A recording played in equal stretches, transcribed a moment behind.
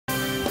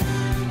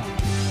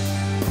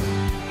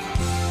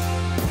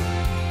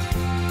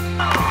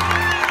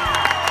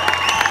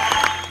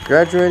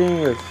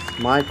Graduating with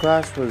my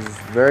class was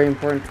very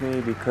important to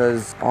me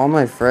because all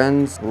my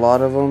friends, a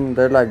lot of them,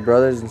 they're like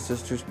brothers and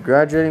sisters.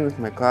 Graduating with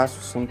my class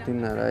was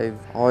something that I've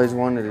always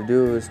wanted to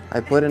do. I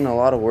put in a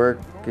lot of work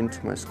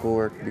into my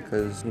schoolwork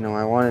because,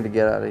 I wanted to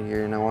get out of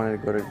here and I wanted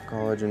to go to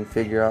college and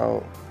figure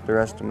out the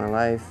rest of my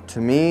life. To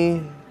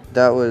me,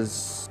 that was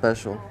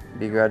special,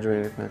 be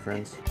graduating with my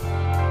friends.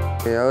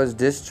 I was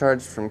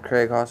discharged from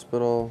Craig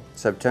Hospital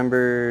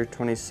September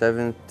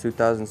 27th,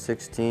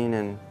 2016,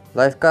 and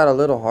life got a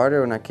little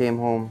harder when I came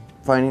home,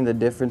 finding the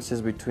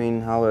differences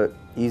between how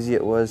easy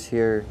it was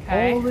here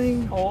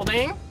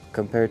Holding.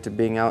 compared to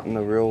being out in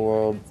the real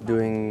world,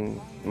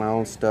 doing my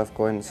own stuff,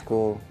 going to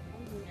school,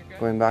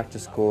 going back to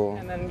school.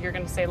 And then you're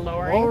going to say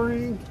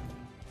lowering.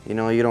 You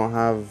don't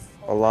have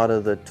a lot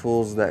of the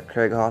tools that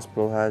Craig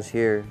Hospital has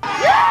here.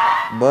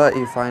 But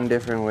you find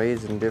different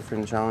ways and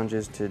different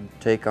challenges to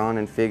take on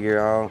and figure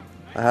out.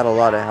 I had a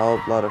lot of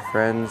help, a lot of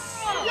friends.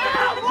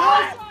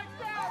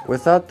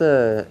 Without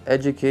the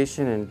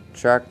education and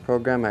track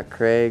program at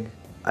Craig,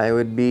 I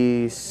would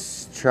be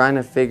trying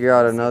to figure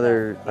out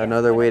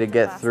another way to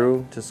get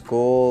through to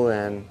school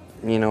and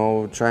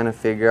trying to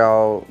figure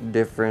out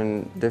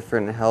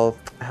different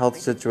health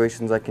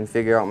situations I can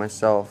figure out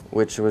myself,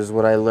 which was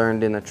what I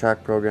learned in the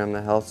track program,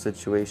 the health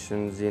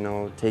situations,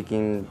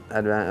 looking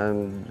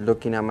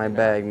at my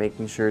bag,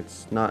 making sure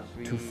it's not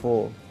too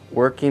full.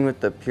 Working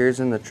with the peers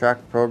in the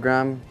track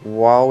program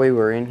while we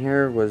were in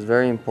here was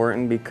very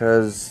important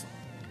because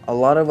a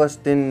lot of us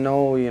didn't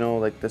know,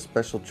 like the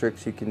special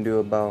tricks you can do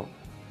about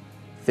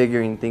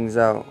figuring things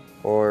out,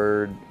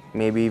 or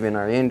maybe even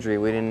our injury.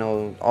 We didn't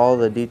know all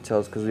the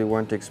details because we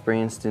weren't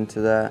experienced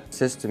into that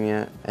system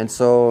yet. And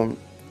so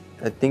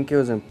I think it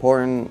was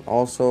important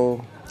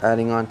also,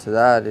 adding on to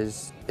that,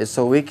 is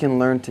so we can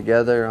learn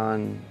together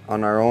on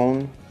our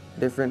own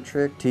different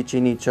trick,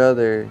 teaching each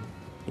other,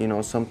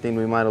 something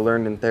we might have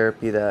learned in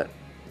therapy that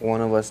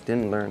one of us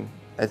didn't learn.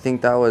 I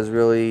think that was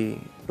really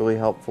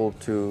helpful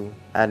to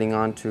adding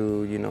on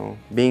to,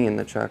 being in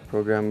the track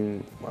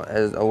program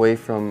as away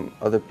from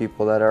other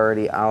people that are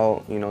already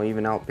out,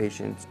 even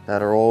outpatients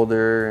that are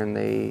older and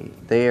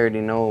they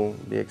already know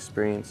the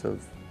experience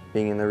of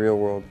being in the real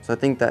world. So I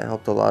think that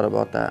helped a lot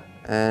about that.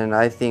 And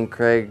I think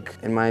Craig,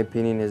 in my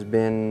opinion,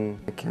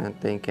 I can't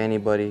thank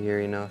anybody here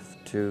enough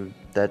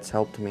that's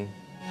helped me.